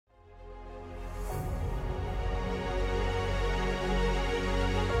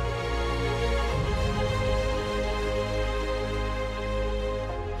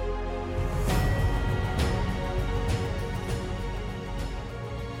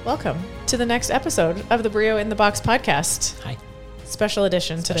Welcome to the next episode of the Brio in the Box podcast. Hi. Special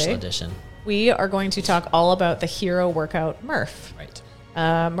edition today. Special edition. We are going to talk all about the Hero workout Murph. Right.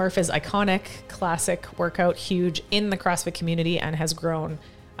 Murph is iconic, classic workout, huge in the CrossFit community and has grown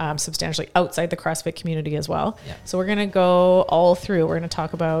substantially outside the CrossFit community as well. Yeah. So we're going to go all through. We're going to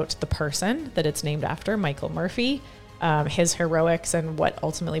talk about the person that it's named after, Michael Murphy, his heroics and what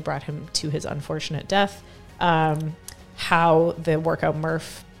ultimately brought him to his unfortunate death, how the workout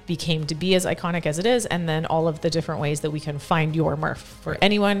Murph became to be as iconic as it is, and then all of the different ways that we can find your Murph for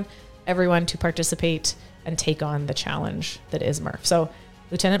anyone, everyone to participate and take on the challenge that is Murph. So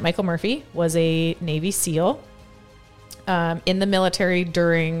Lieutenant Michael Murphy was a Navy SEAL in the military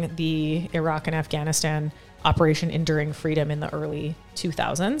during the Iraq and Afghanistan Operation Enduring Freedom in the early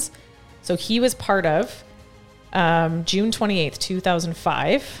 2000s. So he was part of June 28th,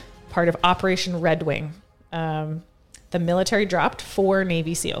 2005, part of Operation Red Wing. The military dropped 4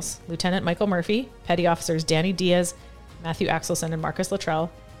 Navy SEALs, Lieutenant Michael Murphy, Petty Officers Danny Diaz, Matthew Axelson, and Marcus Luttrell,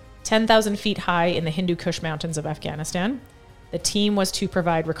 10,000 feet high in the Hindu Kush Mountains of Afghanistan. The team was to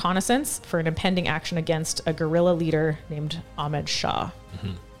provide reconnaissance for an impending action against a guerrilla leader named Ahmed Shah.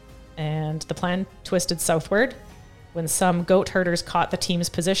 Mm-hmm. And the plan twisted southward when some goat herders caught the team's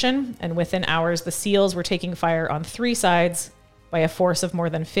position, and within hours, the SEALs were taking fire on 3 sides by a force of more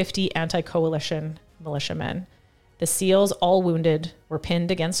than 50 anti-coalition militiamen. The SEALs, all wounded, were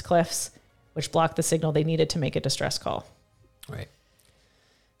pinned against cliffs, which blocked the signal they needed to make a distress call. Right.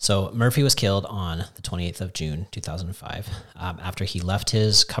 So Murphy was killed on the 28th of June, 2005, after he left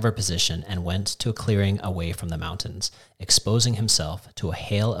his cover position and went to a clearing away from the mountains, exposing himself to a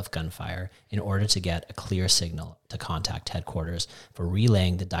hail of gunfire in order to get a clear signal to contact headquarters for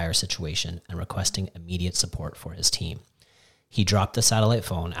relaying the dire situation and requesting immediate support for his team. He dropped the satellite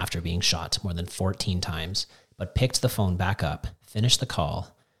phone after being shot more than 14 times, but picked the phone back up, finished the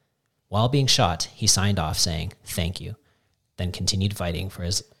call. While being shot, he signed off saying, "Thank you," then continued fighting for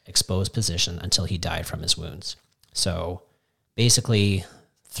his exposed position until he died from his wounds. So basically,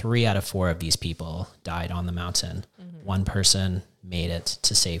 3 out of 4 of these people died on the mountain. Mm-hmm. 1 person made it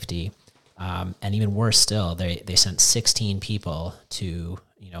to safety. And even worse still, they sent 16 people to,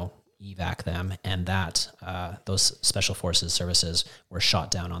 evac them, and those special forces services were shot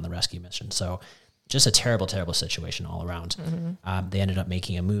down on the rescue mission. So just a terrible, terrible situation all around. Mm-hmm. They ended up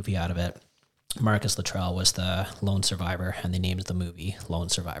making a movie out of it. Marcus Luttrell was the lone survivor, and they named the movie Lone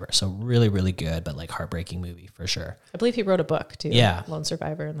Survivor. So really, really good, but heartbreaking movie for sure. I believe he wrote a book too. Yeah. Lone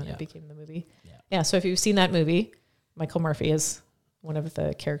Survivor, and then it became the movie. Yeah. So if you've seen that movie, Michael Murphy is one of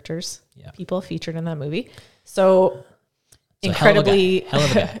the characters, people featured in that movie. So incredibly, hell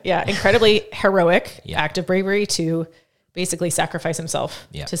of a guy. Incredibly heroic act of bravery to basically sacrifice himself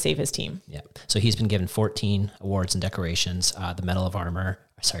to save his team. Yeah. So he's been given 14 awards and decorations, the Medal of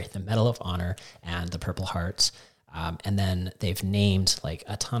Honor, and the Purple Hearts. And then they've named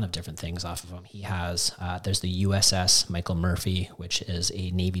a ton of different things off of him. He has, there's the USS Michael Murphy, which is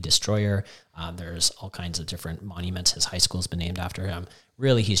a Navy destroyer. There's all kinds of different monuments. His high school's been named after him.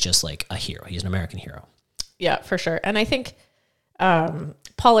 Really, he's just a hero. He's an American hero. Yeah, for sure. And I think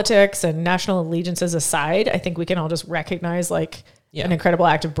politics and national allegiances aside, I think we can all just recognize an incredible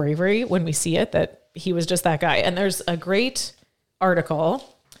act of bravery when we see it, that he was just that guy. And there's a great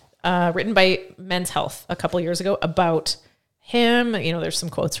article written by Men's Health a couple years ago about him. There's some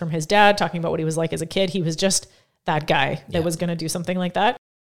quotes from his dad talking about what he was like as a kid. He was just that guy that was going to do something like that.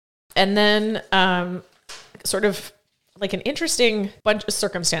 And then sort of an interesting bunch of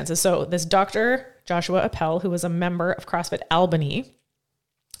circumstances. So this Dr. Joshua Appel, who was a member of CrossFit Albany,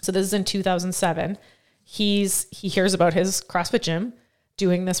 so this is in 2007, he hears about his CrossFit gym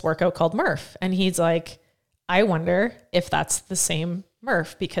doing this workout called Murph. And he's like, I wonder if that's the same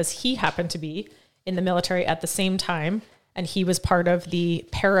Murph, because he happened to be in the military at the same time. And he was part of the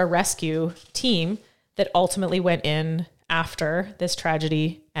para-rescue team that ultimately went in after this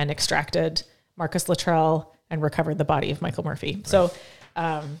tragedy and extracted Marcus Luttrell and recovered the body of Michael Murphy. Right. So,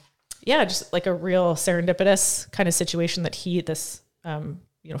 just a real serendipitous kind of situation that this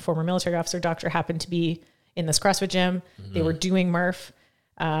former military officer doctor happened to be in this CrossFit gym. Mm-hmm. They were doing Murph,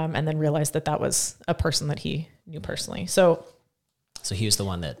 and then realized that was a person that he knew personally. So he was the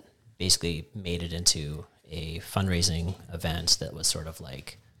one that basically made it into a fundraising event that was sort of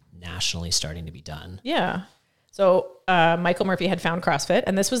nationally starting to be done. Yeah. So Michael Murphy had found CrossFit,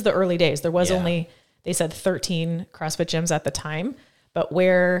 and this was the early days. There was only, they said, 13 CrossFit gyms at the time. But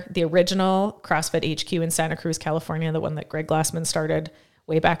where the original CrossFit HQ in Santa Cruz, California, the one that Greg Glassman started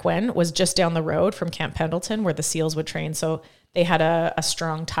way back when, was just down the road from Camp Pendleton, where the SEALs would train. So they had a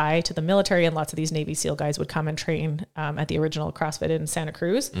strong tie to the military, and lots of these Navy SEAL guys would come and train at the original CrossFit in Santa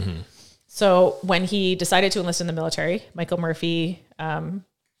Cruz. Mm-hmm. So when he decided to enlist in the military, Michael Murphy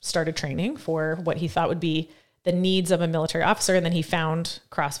started training for what he thought would be the needs of a military officer. And then he found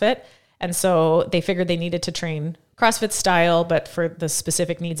CrossFit. And so they figured they needed to train CrossFit style, but for the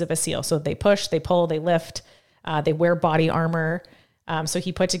specific needs of a SEAL. So they push, they pull, they lift, they wear body armor. So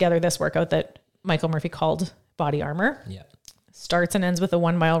he put together this workout that Michael Murphy called Body Armor. Yeah. Starts and ends with a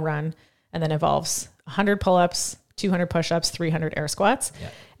 1 mile run, and then involves 100 pull-ups, 200 push-ups, 300 air squats. Yeah.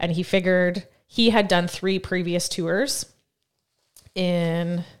 And he figured he had done 3 previous tours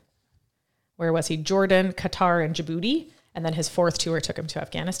in, where was he? Jordan, Qatar, and Djibouti. And then his 4th tour took him to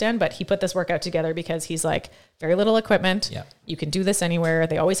Afghanistan. But he put this workout together because he's like, very little equipment. Yeah. You can do this anywhere.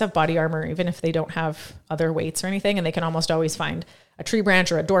 They always have body armor, even if they don't have other weights or anything. And they can almost always find a tree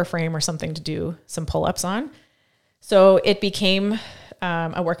branch or a door frame or something to do some pull-ups on. So it became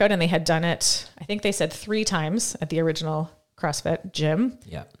a workout, and they had done it, I think they said 3 times at the original CrossFit gym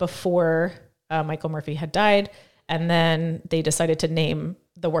before Michael Murphy had died. And then they decided to name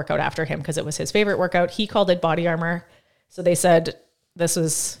the workout after him because it was his favorite workout. He called it Body Armor. So they said, this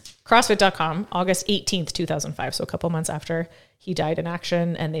was CrossFit.com, August 18th, 2005. So a couple months after he died in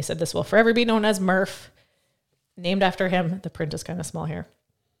action. And they said, this will forever be known as Murph, named after him. The print is kind of small here.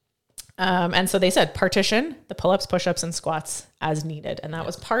 And so they said, partition the pull-ups, push-ups, and squats as needed. And that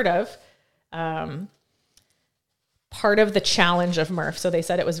was part of the challenge of Murph. So they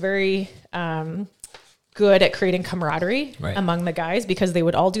said it was very good at creating camaraderie among the guys, because they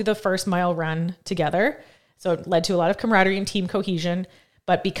would all do the first mile run together. So it led to a lot of camaraderie and team cohesion.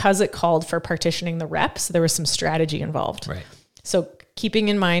 But because it called for partitioning the reps, there was some strategy involved. Right. So keeping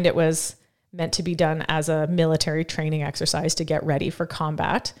in mind it was meant to be done as a military training exercise to get ready for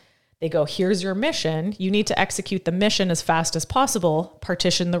combat. They go, here's your mission. You need to execute the mission as fast as possible,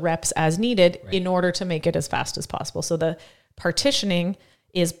 partition the reps as needed in order to make it as fast as possible. So the partitioning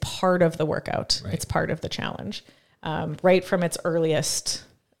is part of the workout. Right. It's part of the challenge. Right from its earliest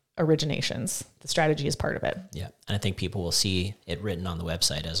originations, the strategy is part of it. Yeah. And I think people will see it written on the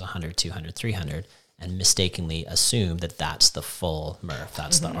website as 100, 200, 300 and mistakenly assume that that's the full Murph.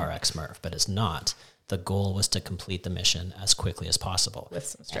 That's the RX Murph, but it's not. The goal was to complete the mission as quickly as possible. With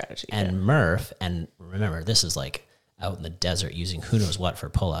some strategy. And Murph, and remember, this is like out in the desert using who knows what for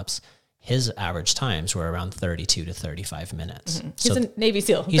pull-ups. His average times were around 32 to 35 minutes. Mm-hmm. He's a Navy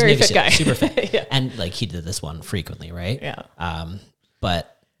SEAL, very fit guy. Super fit. Yeah. And like he did this one frequently, right? Yeah.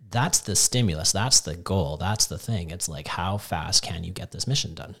 But that's the stimulus. That's the goal. That's the thing. It's like, how fast can you get this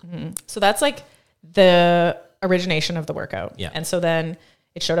mission done? Mm-hmm. So that's like the origination of the workout. Yeah. And so then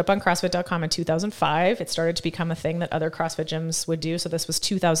it showed up on CrossFit.com in 2005. It started to become a thing that other CrossFit gyms would do. So this was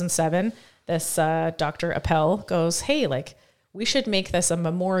 2007. This Dr. Appel goes, hey, like, we should make this a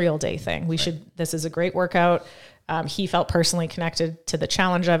Memorial Day thing. This is a great workout. He felt personally connected to the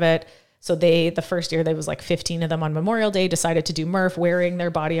challenge of it. So the first year, there was like 15 of them on Memorial Day, decided to do Murph wearing their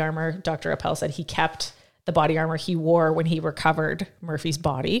body armor. Dr. Appel said he kept the body armor he wore when he recovered Murphy's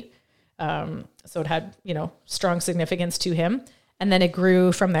body. So it had, strong significance to him. And then it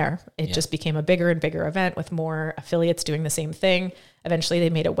grew from there. It just became a bigger and bigger event with more affiliates doing the same thing. Eventually they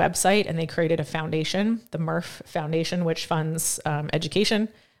made a website and they created a foundation, the Murph Foundation, which funds education.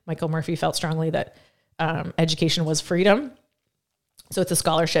 Michael Murphy felt strongly that education was freedom. So it's a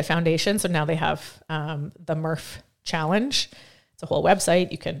scholarship foundation. So now they have the Murph Challenge. It's a whole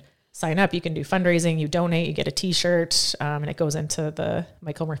website. You can sign up, you can do fundraising, you donate, you get a t-shirt, and it goes into the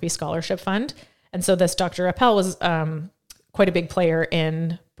Michael Murphy Scholarship Fund. And so this Dr. Appel was quite a big player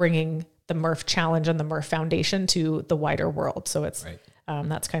in bringing the Murph Challenge and the Murph Foundation to the wider world. So it's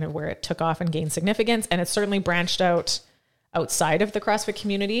that's kind of where it took off and gained significance. And it's certainly branched out outside of the CrossFit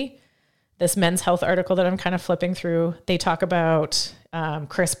community. This Men's Health article that I'm kind of flipping through, they talk about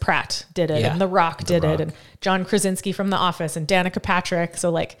Chris Pratt did it, and The Rock did it, and John Krasinski from The Office, and Danica Patrick. So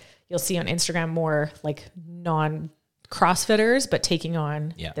like you'll see on Instagram more like non-CrossFitters, but taking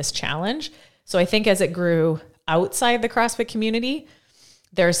on this challenge. So I think as it grew outside the CrossFit community,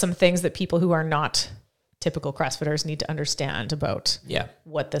 there are some things that people who are not typical CrossFitters need to understand about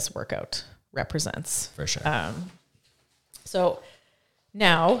what this workout represents. For sure. So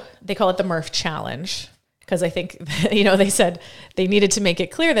now they call it the Murph Challenge because I think, they said they needed to make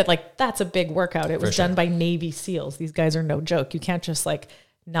it clear that like, that's a big workout. It was done by Navy SEALs. These guys are no joke. You can't just like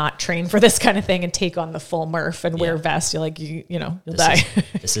not train for this kind of thing and take on the full Murph and wear vest, you're like, you'll die.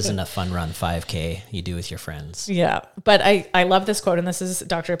 This isn't a fun run 5K you do with your friends. Yeah. But I love this quote, and this is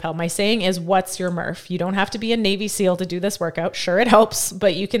Dr. Appel. My saying is, what's your Murph? You don't have to be a Navy SEAL to do this workout. Sure, it helps,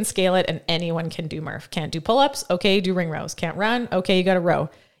 but you can scale it and anyone can do Murph. Can't do pull-ups? Okay, do ring rows. Can't run? Okay, you got to row.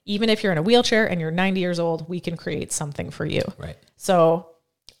 Even if you're in a wheelchair and you're 90 years old, we can create something for you. Right. So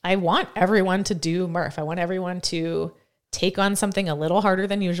I want everyone to do Murph. I want everyone to take on something a little harder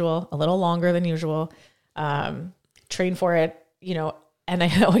than usual, a little longer than usual, train for it, and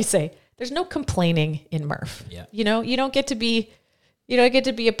I always say there's no complaining in Murph. Yeah. You don't get to be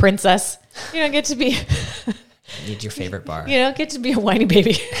a princess. You don't get to be, need your favorite bar. You don't get to be a whiny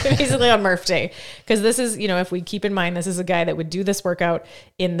baby basically on Murph Day. Cause this is, if we keep in mind, this is a guy that would do this workout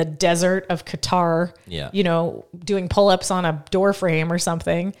in the desert of Qatar, doing pull-ups on a door frame or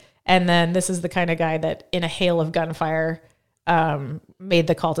something. And then this is the kind of guy that in a hail of gunfire, made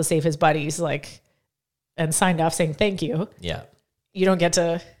the call to save his buddies, and signed off saying, thank you. Yeah. You don't get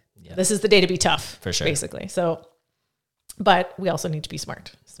to, this is the day to be tough, for sure. Basically. So, but we also need to be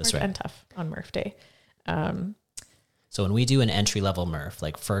smart That's right. and tough on Murph Day. So when we do an entry-level Murph,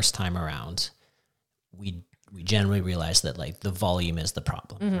 first time around, we generally realize that the volume is the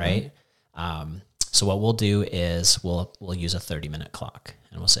problem, right? So what we'll do is we'll use a 30-minute clock,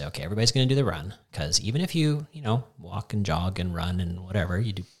 and we'll say, okay, everybody's going to do the run, because even if you walk and jog and run and whatever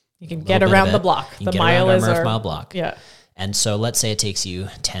you do, you can get around the block. The mile is our Murph mile block. Yeah. And so let's say it takes you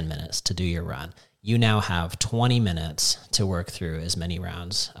 10 minutes to do your run. You now have 20 minutes to work through as many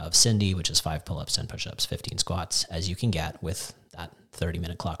rounds of Cindy, which is 5 pull-ups, 10 push-ups, 15 squats, as you can get with that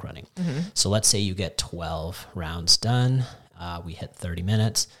 30-minute clock running. So let's say you get 12 rounds done. We hit 30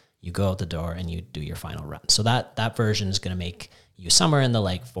 minutes. You go out the door and you do your final run. So that version is going to make you somewhere in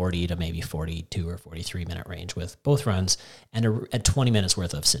the 40 to maybe 42 or 43 minute range with both runs and a 20 minutes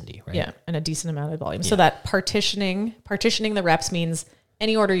worth of Cindy, right? Yeah, and a decent amount of volume. Yeah. So that partitioning the reps means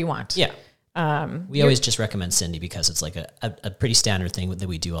any order you want. Yeah. We always just recommend Cindy because it's a pretty standard thing that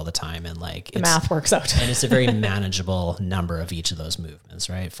we do all the time, and the math works out. And it's a very manageable number of each of those movements,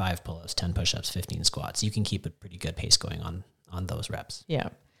 right? 5 pull-ups, 10 push-ups, 15 squats. You can keep a pretty good pace going on those reps. Yeah.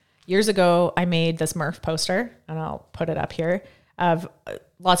 Years ago, I made this Murph poster, and I'll put it up here, of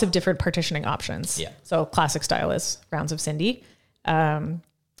lots of different partitioning options. Yeah. So classic style is rounds of Cindy.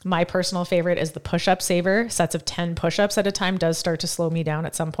 My personal favorite is the push-up saver. Sets of 10 push-ups at a time does start to slow me down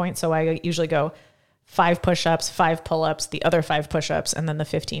at some point. So I usually go 5 push-ups, 5 pull-ups, the other 5 push-ups, and then the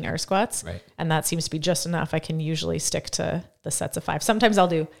 15 air squats. Right. And that seems to be just enough. I can usually stick to the sets of 5. Sometimes I'll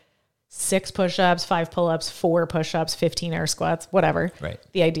do 6 push-ups, 5 pull-ups, 4 push-ups, 15 air squats, whatever. Right.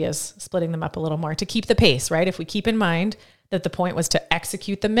 The idea is splitting them up a little more to keep the pace, right? If we keep in mind that the point was to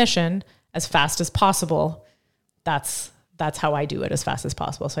execute the mission as fast as possible, that's how I do it, as fast as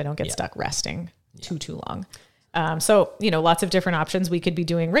possible, so I don't get stuck resting too long. So, lots of different options. We could be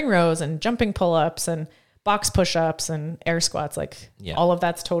doing ring rows and jumping pull-ups and box push-ups and air squats. All of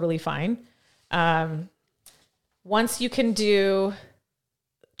that's totally fine. Once you can do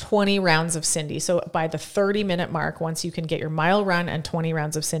 20 rounds of Cindy, so by the 30-minute mark, once you can get your mile run and 20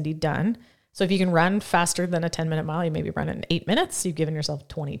 rounds of Cindy done. So if you can run faster than a 10-minute mile, you maybe run in 8 minutes. You've given yourself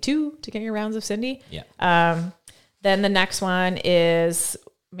 22 to get your rounds of Cindy. Yeah. Then the next one is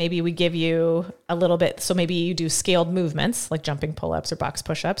maybe we give you a little bit. So maybe you do scaled movements like jumping pull-ups or box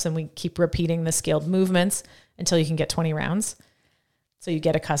push-ups, and we keep repeating the scaled movements until you can get 20 rounds. So you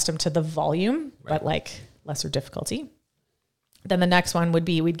get accustomed to the volume, but lesser difficulty. Then the next one would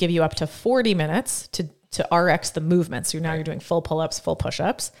be, we'd give you up to 40 minutes to RX the movements. So now you're doing full pull-ups, full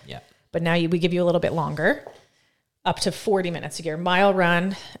push-ups. Yeah. But now we give you a little bit longer, up to 40 minutes. You get your mile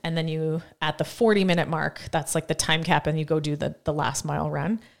run, and then you, at the 40-minute mark, that's the time cap, and you go do the last mile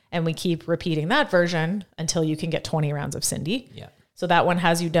run. And we keep repeating that version until you can get 20 rounds of Cindy. Yeah. So that one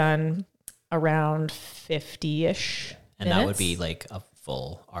has you done around 50-ish And minutes. that would be a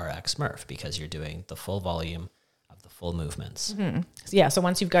full RX Murph, because you're doing the full volume of the full movements. Mm-hmm. Yeah. So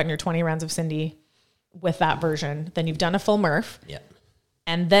once you've gotten your 20 rounds of Cindy with that version, then you've done a full Murph. Yeah.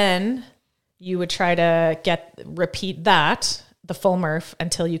 And then you would try to repeat that, the full Murph,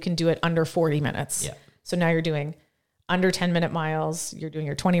 until you can do it under 40 minutes. Yeah. So now you're doing under 10-minute miles, you're doing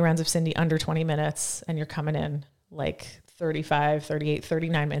your 20 rounds of Cindy under 20 minutes, and you're coming in 35, 38,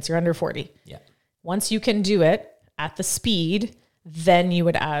 39 minutes. You're under 40. Yeah. Once you can do it at the speed, then you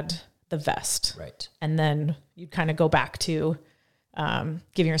would add the vest. Right. And then you'd kind of go back to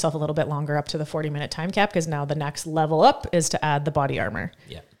giving yourself a little bit longer up to the 40-minute time cap, because now the next level up is to add the body armor.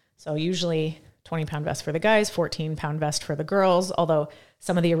 Yeah. So usually 20-pound vest for the guys, 14-pound vest for the girls. Although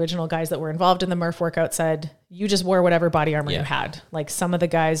some of the original guys that were involved in the Murph workout said you just wore whatever body armor you had. Like some of the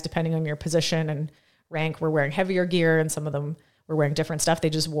guys, depending on your position and rank, were wearing heavier gear, and some of them were wearing different stuff. They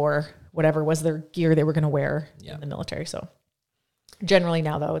just wore whatever was their gear they were going to wear in the military. So generally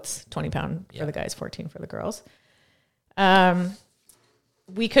now, though, it's 20-pound for the guys, 14 for the girls.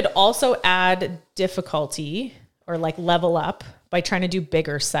 We could also add difficulty or like level up by trying to do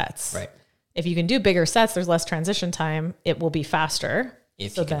bigger sets. Right. If you can do bigger sets, there's less transition time. It will be faster.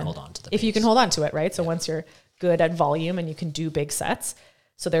 If you can hold on to the If you can hold on to it, right? So once you're good at volume and you can do big sets.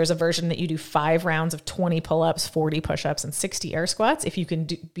 So there's a version that you do 5 rounds of 20 pull-ups, 40 push-ups, and 60 air squats. If you can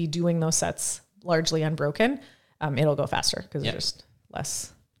be doing those sets largely unbroken, it'll go faster because there's just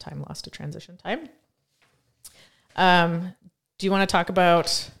less time lost to transition time. Do you want to talk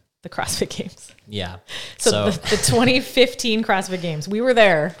about the CrossFit Games? Yeah. So the 2015 CrossFit Games, we were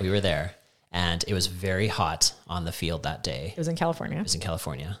there. We were there, and it was very hot on the field that day. It was in California.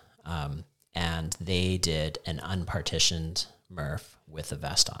 And they did an unpartitioned Murph with a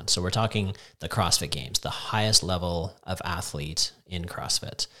vest on. So we're talking the CrossFit Games, the highest level of athlete in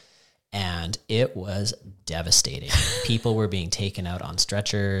CrossFit. And it was devastating. People were being taken out on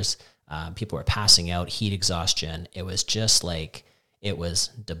stretchers. People were passing out, heat exhaustion. It was just like, it was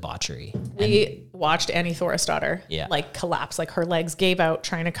debauchery. We watched Annie Thorisdottir like collapse, like her legs gave out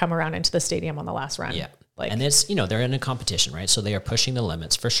trying to come around into the stadium on the last run. Yeah. Like, and it's, they're in a competition, right? So they are pushing the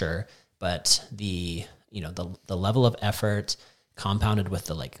limits for sure. But the level of effort compounded with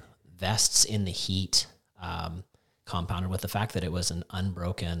the like vests in the heat, compounded with the fact that it was an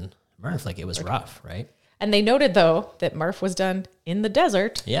unbroken Murph, like it was rough, right? And they noted though that Murph was done in the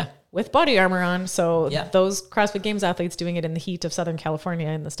desert. Yeah. With body armor on. So those CrossFit Games athletes doing it in the heat of Southern California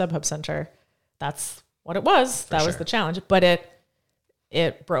in the StubHub Center, that's what it was. That was the challenge. But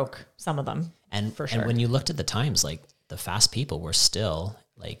it broke some of them. And for sure. And when you looked at the times, like the fast people were still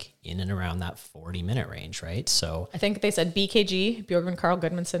like in and around that 40-minute range, right? So I think they said BKG, Bjorgvin Carl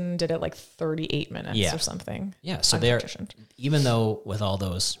Goodmanson, did it like 38 minutes or something. Yeah. So they're, even though with all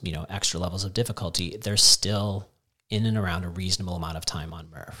those, extra levels of difficulty, they're still in and around a reasonable amount of time on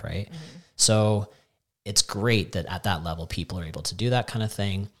Murph, right? Mm-hmm. So it's great that at that level, people are able to do that kind of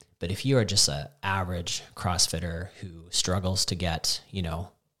thing. But if you are just an average CrossFitter who struggles to get,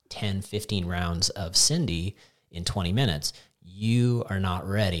 10, 15 rounds of Cindy in 20 minutes, you are not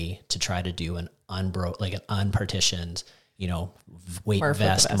ready to try to do an unpartitioned, weight Murph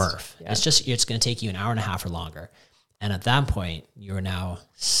vest Murph. Yeah. It's going to take you an hour and a half or longer. And at that point, you're now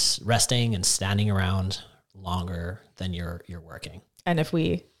resting and standing around longer than you're working. And if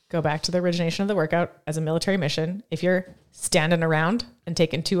we go back to the origination of the workout as a military mission, if you're standing around and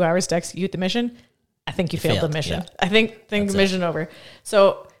taking 2 hours to execute the mission, I think you failed the mission. Yeah. I think the mission over.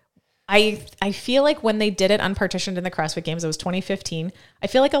 So I feel like when they did it unpartitioned in the CrossFit Games, it was 2015. I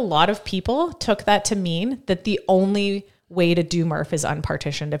feel like a lot of people took that to mean that the only way to do Murph is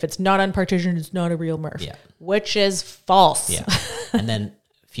unpartitioned. If it's not unpartitioned, it's not a real Murph, which is false. Yeah. And then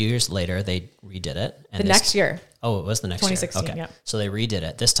a few years later, they redid it. And next year. Oh, it was the next 2016, year. Okay. Yeah. So they redid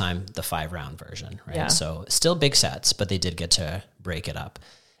it, this time the 5-round version, right? Yeah. So still big sets, but they did get to break it up.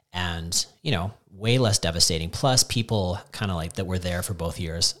 And, way less devastating. Plus people kind of like that were there for both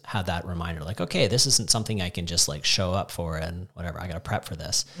years had that reminder like, okay, this isn't something I can just like show up for and whatever, I got to prep for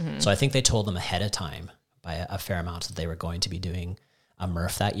this. Mm-hmm. So I think they told them ahead of time by a fair amount that they were going to be doing a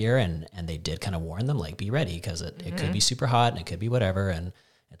Murph that year. And they did kind of warn them, like, be ready because it could be super hot and it could be whatever. And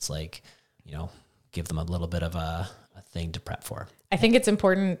it's like, give them a little bit of a thing to prep for. I think it's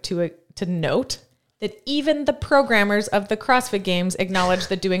important to note that even the programmers of the CrossFit Games acknowledged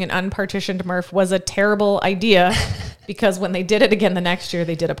that doing an unpartitioned Murph was a terrible idea because when they did it again the next year,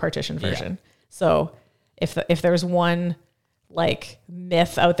 they did a partitioned version. Yeah. So if there's one like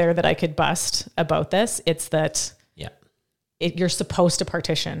myth out there that I could bust about this, it's that you're supposed to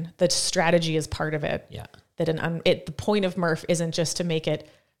partition. The strategy is part of it. Yeah. That the point of Murph isn't just to make it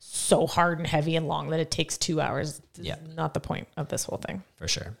so hard and heavy and long that it takes 2 hours. Yeah. Not the point of this whole thing. For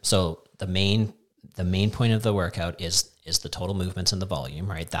sure. So the main point of the workout is the total movements and the volume,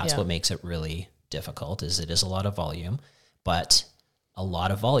 right? That's what makes it really difficult. Is a lot of volume, but a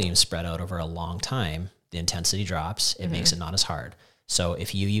lot of volume spread out over a long time. The intensity drops. It makes it not as hard. So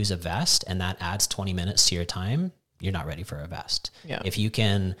if you use a vest and that adds 20 minutes to your time, you're not ready for a vest. Yeah. If you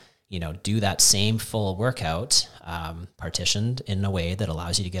can, do that same full workout, partitioned in a way that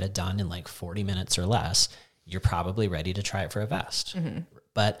allows you to get it done in like 40 minutes or less, you're probably ready to try it for a vest. Mm-hmm.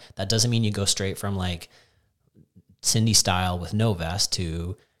 But that doesn't mean you go straight from like Cindy style with no vest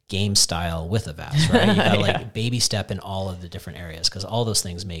to game style with a vest, right? You got to like baby step in all of the different areas because all those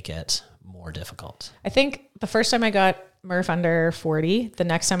things make it more difficult. I think the first time I got Murph under 40, the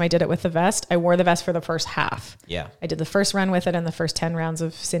next time I did it with the vest, I wore the vest for the first half. Yeah. I did the first run with it and the first 10 rounds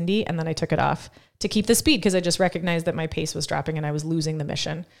of Cindy, and then I took it off to keep the speed because I just recognized that my pace was dropping and I was losing the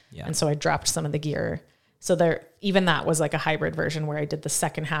mission. Yeah. And so I dropped some of the gear. So there, even that was like a hybrid version where I did the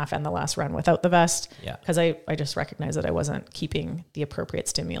second half and the last run without the vest. Yeah. Because I just recognized that I wasn't keeping the appropriate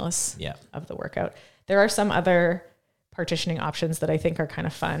stimulus of the workout. There are some other partitioning options that I think are kind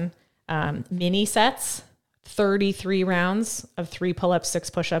of fun. Mini sets, 33 rounds of 3 pull-ups, 6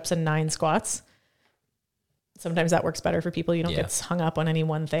 push-ups, and 9 squats. Sometimes that works better for people. You don't get hung up on any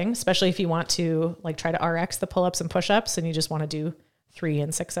one thing, especially if you want to like try to RX the pull-ups and push-ups and you just want to do 3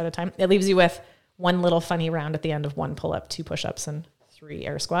 and 6 at a time. It leaves you with one little funny round at the end of 1 pull-up, 2 push-ups, and 3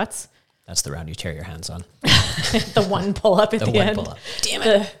 air squats. That's the round you tear your hands on. The 1 pull-up at the end. Pull-up. Damn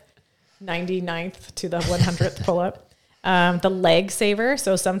it. The 99th to the 100th pull-up. The leg saver.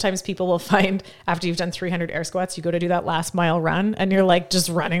 So sometimes people will find after you've done 300 air squats, you go to do that last mile run and you're like just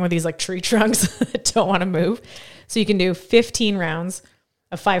running with these like tree trunks that don't want to move. So you can do 15 rounds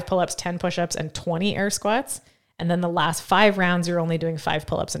of 5 pull-ups, 10 push-ups, and 20 air squats. And then the last 5 rounds, you're only doing 5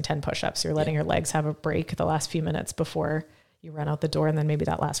 pull-ups and 10 push-ups. You're letting your legs have a break the last few minutes before you run out the door. And then maybe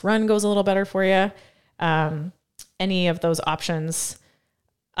that last run goes a little better for you. Any of those options,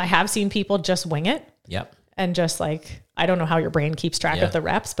 I have seen people just wing it. Yep. And just like, I don't know how your brain keeps track of the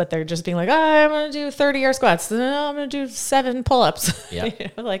reps, but they're just being like, I'm going to do 30 air squats. I'm going to do 7 pull-ups. Yeah. You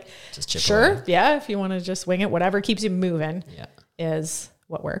know, like, just chip sure. away. Yeah. If you want to just wing it, whatever keeps you moving is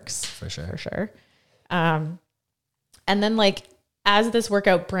what works. For sure. For sure. And then like, as this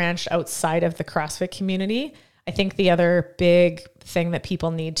workout branched outside of the CrossFit community, I think the other big thing that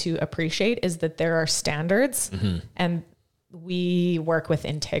people need to appreciate is that there are standards and we work with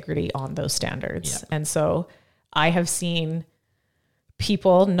integrity on those standards. Yeah. And so I have seen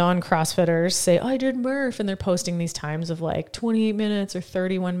people, non-CrossFitters say, I did Murph, and they're posting these times of like 28 minutes or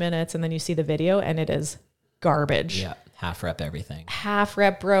 31 minutes. And then you see the video and it is garbage. Yeah. Half rep everything. Half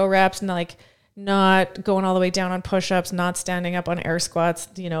rep bro reps and like not going all the way down on push-ups, not standing up on air squats,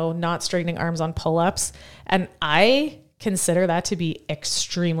 you know, not straightening arms on pull-ups. And I consider that to be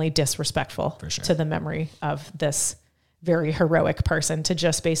extremely disrespectful to the memory of this very heroic person to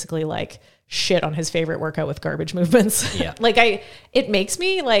just basically like shit on his favorite workout with garbage movements. Yeah. Like it makes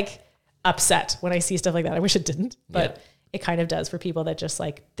me like upset when I see stuff like that. I wish it didn't, but it kind of does for people that just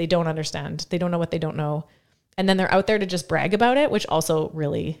like, they don't understand. They don't know what they don't know. And then they're out there to just brag about it, which also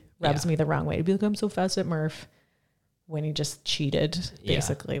really rubs me the wrong way to be like, I'm so fast at Murph when he just cheated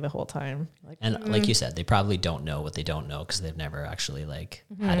basically the whole time. Like, and like you said, they probably don't know what they don't know because they've never actually like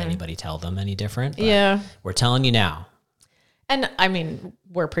had anybody tell them any different. But we're telling you now. And I mean,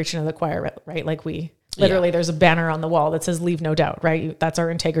 we're preaching to the choir, right? Like we literally, there's a banner on the wall that says leave no doubt, right? That's our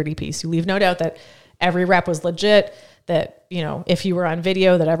integrity piece. You leave no doubt that every rep was legit, that, you know, if you were on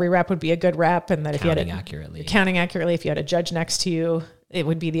video, that every rep would be a good rep, and that if you had counting accurately, if you had a judge next to you, it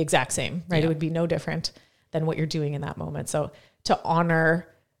would be the exact same, right? It would be no different than what you're doing in that moment. So to honor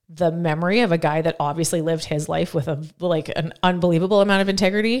the memory of a guy that obviously lived his life with an unbelievable amount of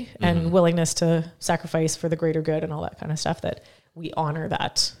integrity and willingness to sacrifice for the greater good and all that kind of stuff, that we honor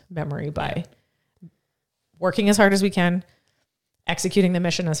that memory by working as hard as we can, executing the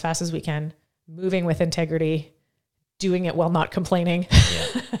mission as fast as we can, moving with integrity, doing it while not complaining,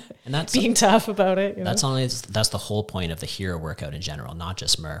 and that's being tough about it. You know? That's the whole point of the hero workout in general, not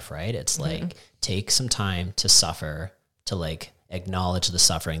just Murph, right? It's like, take some time to suffer, to like acknowledge the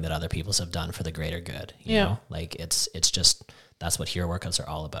suffering that other peoples have done for the greater good. You know, like it's just, that's what hero workouts are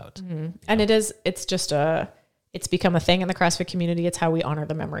all about. And it's become a thing in the CrossFit community. It's how we honor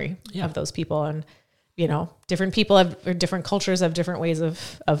the memory of those people. And, you know, different people or different cultures have different ways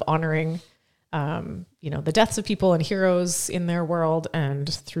of honoring, you know, the deaths of people and heroes in their world.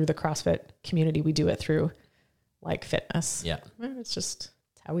 And through the CrossFit community, we do it through like fitness. Yeah. It's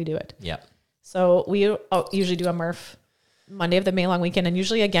how we do it. Yeah. So we usually do a Murph Monday of the May long weekend, and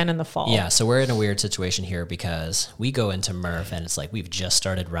usually again in the fall. Yeah. So we're in a weird situation here because we go into Murph and it's like, we've just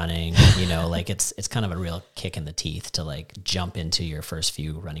started running, you know, like it's kind of a real kick in the teeth to like jump into your first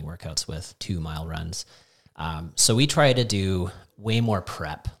few running workouts with 2-mile runs. So we try to do way more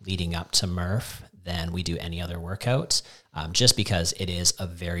prep leading up to Murph than we do any other workouts, just because it is a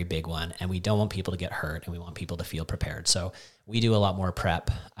very big one and we don't want people to get hurt and we want people to feel prepared. So we do a lot more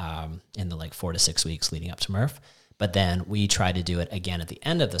prep in the like 4 to 6 weeks leading up to Murph. But then we try to do it again at the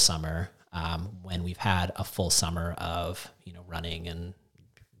end of the summer when we've had a full summer of, you know, running and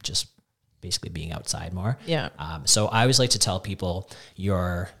just basically being outside more. Yeah. So I always like to tell people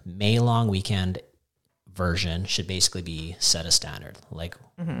your May long weekend version should basically be set a standard. Like,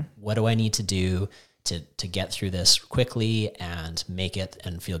 what do I need to do to get through this quickly and make it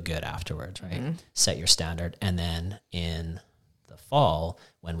and feel good afterwards, right? Set your standard. And then in the fall,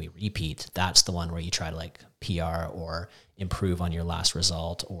 when we repeat, that's the one where you try to like PR or improve on your last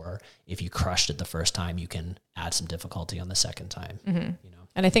result. Or if you crushed it the first time, you can add some difficulty on the second time, you know?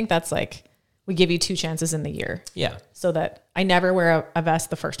 And I think that's like, we give you 2 chances in the year. Yeah. So that I never wear a vest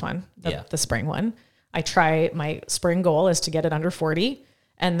the first one, the spring one. I try, my spring goal is to get it under 40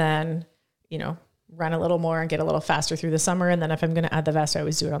 and then, you know, run a little more and get a little faster through the summer. And then if I'm going to add the vest, I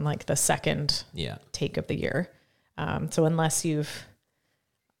always do it on like the second take of the year. So unless you've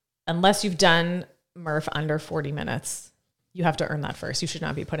done Murph under 40 minutes, you have to earn that first. You should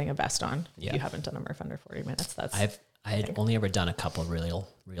not be putting a vest on if you haven't done a Murph under 40 minutes. I had only ever done a couple real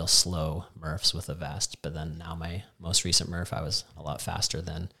slow Murphs with a vest, but then now my most recent Murph, I was a lot faster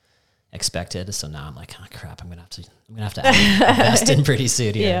than expected. So now I'm like, oh crap, I'm gonna have to add a vest in pretty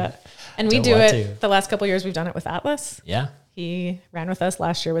soon. Yeah. And we do it the last couple of years. We've done it with Atlas. Yeah. He ran with us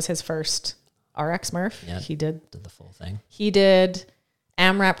last year. Was his first RX Murph. Yeah. He did the full thing. He did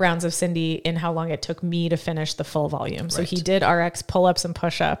AMRAP rounds of Cindy in how long it took me to finish the full volume. So he did RX pull-ups and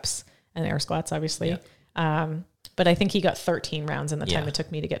push-ups and air squats, obviously. Yeah. But I think he got 13 rounds in the time it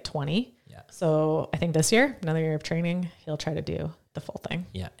took me to get 20. Yeah. So I think this year, another year of training, he'll try to do the full thing.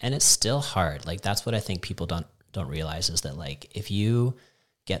 Yeah. And it's still hard. Like that's what I think people don't realize is that like if you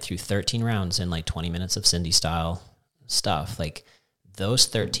get through 13 rounds in like 20 minutes of Cindy style stuff, like those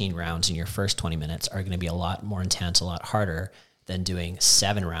 13 rounds in your first 20 minutes are going to be a lot more intense, a lot harder than doing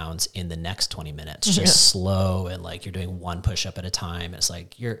 7 rounds in the next 20 minutes, just slow. And like, you're doing 1 push-up at a time. It's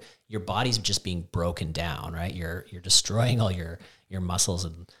like your body's just being broken down, right? You're destroying all your muscles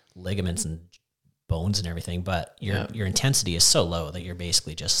and ligaments and bones and everything, but your intensity is so low that you're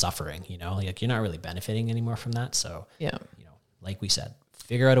basically just suffering, you know, like you're not really benefiting anymore from that. So, you know, like we said,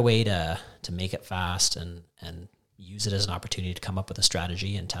 figure out a way to make it fast and use it as an opportunity to come up with a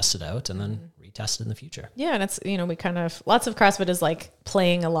strategy and test it out and then retest it in the future. Yeah. And it's, you know, we kind of, lots of CrossFit is like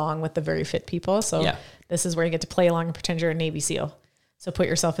playing along with the very fit people. So this is where you get to play along and pretend you're a Navy SEAL. So put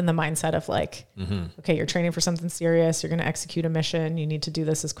yourself in the mindset of like, okay, you're training for something serious. You're going to execute a mission. You need to do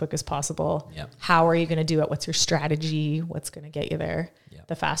this as quick as possible. Yep. How are you going to do it? What's your strategy? What's going to get you there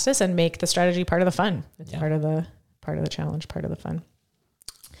the fastest, and make the strategy part of the fun. It's part of the challenge, part of the fun.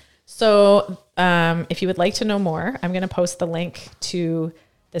 So if you would like to know more, I'm going to post the link to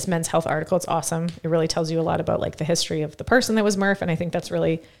this Men's Health article. It's awesome. It really tells you a lot about like the history of the person that was Murph. And I think that's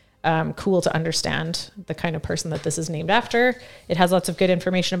really cool to understand the kind of person that this is named after. It has lots of good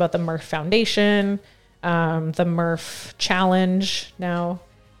information about the Murph Foundation, the Murph Challenge. Now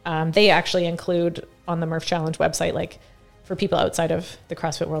they actually include on the Murph Challenge website, like for people outside of the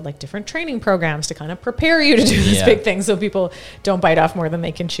CrossFit world, like different training programs to kind of prepare you to do this big thing. So people don't bite off more than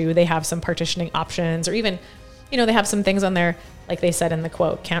they can chew. They have some partitioning options, or even, you know, they have some things on there, like they said in the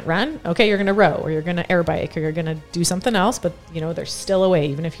quote, can't run. Okay. You're going to row, or you're going to air bike, or you're going to do something else, but you know, there's still a way.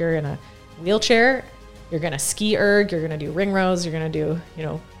 Even if you're in a wheelchair, you're going to ski erg, you're going to do ring rows, you're going to do, you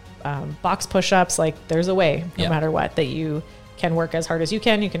know, box push-ups. Like there's a way, no matter what, that you can work as hard as you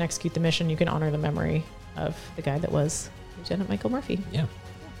can execute the mission. You can honor the memory of the guy that was Lieutenant Michael Murphy. Yeah.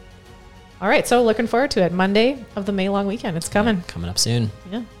 All right. So looking forward to it. Monday of the May long weekend. It's coming. Coming up soon.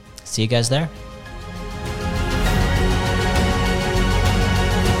 Yeah. See you guys there.